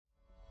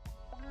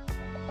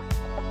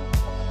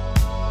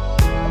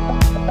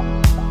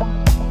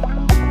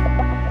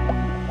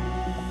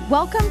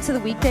Welcome to the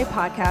Weekday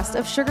podcast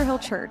of Sugar Hill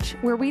Church,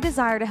 where we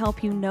desire to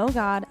help you know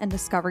God and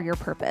discover your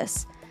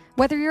purpose.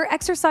 Whether you're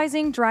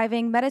exercising,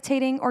 driving,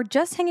 meditating, or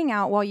just hanging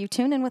out while you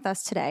tune in with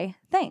us today,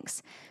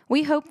 thanks.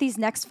 We hope these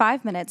next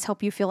 5 minutes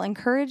help you feel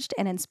encouraged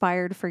and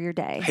inspired for your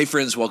day. Hey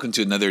friends, welcome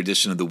to another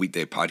edition of the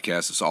Weekday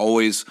podcast. As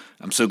always,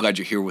 I'm so glad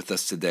you're here with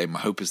us today. My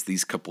hope is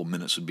these couple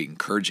minutes would be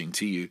encouraging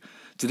to you.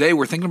 Today,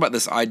 we're thinking about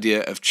this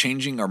idea of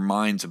changing our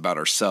minds about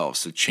ourselves.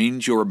 So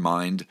change your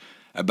mind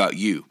about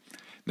you.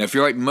 Now, if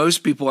you're like most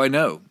people I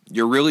know,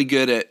 you're really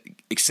good at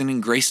extending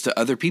grace to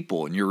other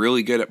people, and you're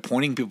really good at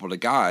pointing people to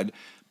God,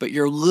 but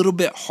you're a little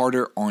bit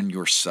harder on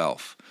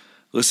yourself.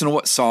 Listen to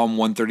what Psalm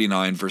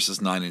 139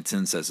 verses 9 and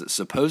 10 says.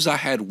 Suppose I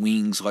had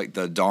wings like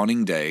the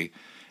dawning day,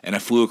 and I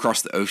flew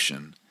across the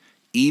ocean.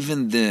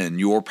 Even then,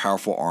 your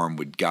powerful arm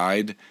would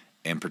guide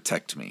and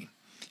protect me.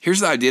 Here's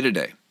the idea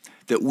today,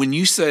 that when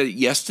you say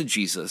yes to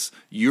Jesus,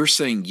 you're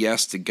saying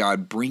yes to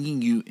God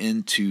bringing you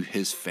into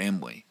his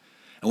family.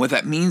 And what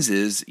that means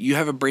is you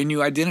have a brand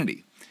new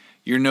identity.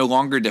 You're no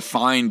longer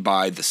defined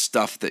by the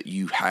stuff that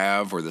you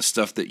have or the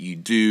stuff that you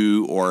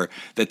do or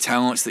the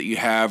talents that you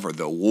have or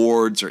the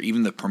awards or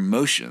even the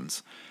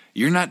promotions.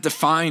 You're not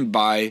defined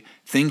by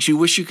things you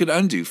wish you could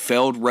undo,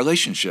 failed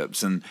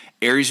relationships and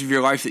areas of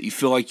your life that you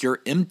feel like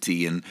you're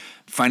empty and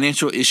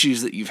financial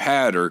issues that you've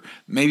had or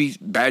maybe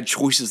bad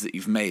choices that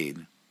you've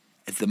made.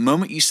 At the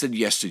moment you said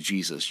yes to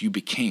Jesus, you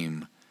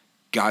became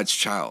God's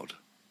child.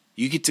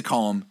 You get to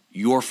call him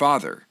your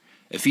Father.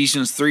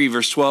 Ephesians 3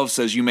 verse 12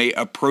 says you may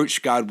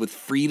approach God with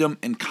freedom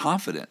and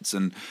confidence.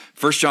 And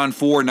 1 John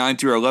 4, 9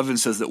 through 11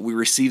 says that we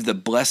receive the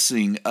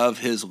blessing of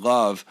his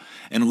love.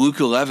 And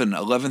Luke 11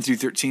 through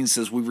 13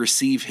 says we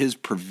receive his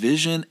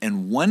provision.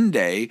 And one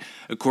day,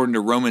 according to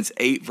Romans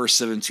 8 verse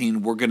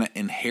 17, we're going to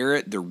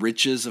inherit the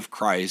riches of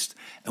Christ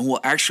and we'll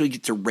actually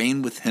get to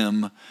reign with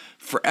him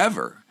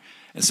forever.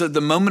 And so at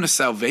the moment of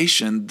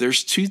salvation,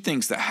 there's two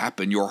things that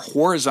happen. Your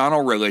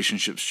horizontal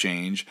relationships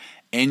change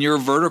and your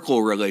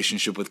vertical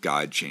relationship with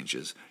God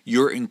changes.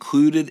 You're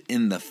included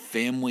in the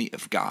family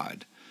of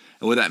God.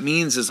 And what that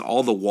means is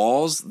all the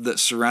walls that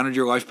surrounded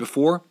your life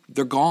before,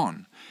 they're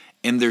gone.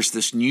 And there's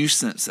this new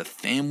sense of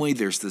family.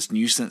 There's this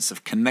new sense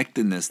of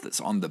connectedness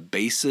that's on the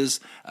basis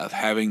of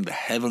having the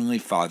Heavenly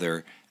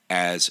Father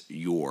as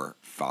your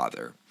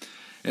Father.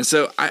 And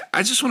so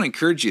I just want to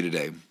encourage you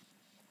today,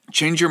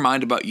 change your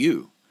mind about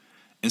you.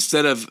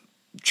 Instead of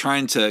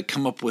trying to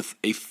come up with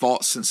a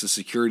false sense of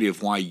security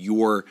of why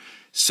you're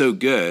so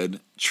good,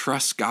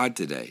 trust God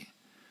today.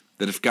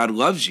 That if God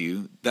loves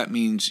you, that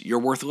means you're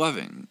worth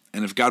loving.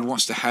 And if God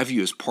wants to have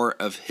you as part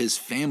of his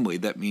family,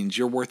 that means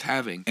you're worth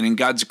having. And in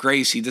God's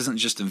grace, he doesn't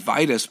just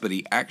invite us, but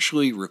he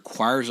actually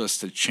requires us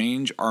to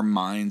change our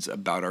minds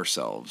about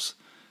ourselves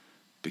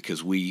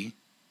because we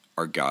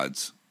are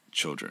God's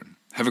children.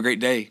 Have a great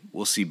day.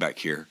 We'll see you back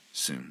here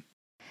soon.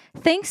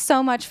 Thanks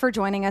so much for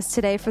joining us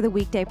today for the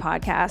Weekday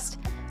podcast.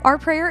 Our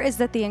prayer is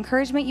that the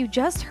encouragement you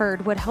just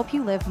heard would help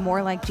you live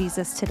more like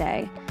Jesus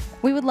today.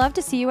 We would love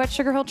to see you at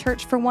Sugar Hill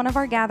Church for one of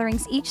our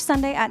gatherings each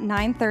Sunday at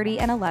 9:30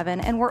 and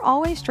 11, and we're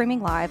always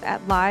streaming live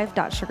at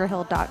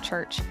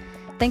live.sugarhill.church.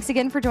 Thanks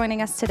again for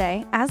joining us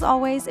today. As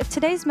always, if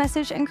today's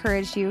message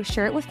encouraged you,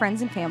 share it with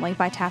friends and family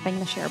by tapping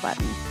the share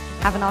button.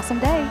 Have an awesome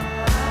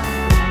day.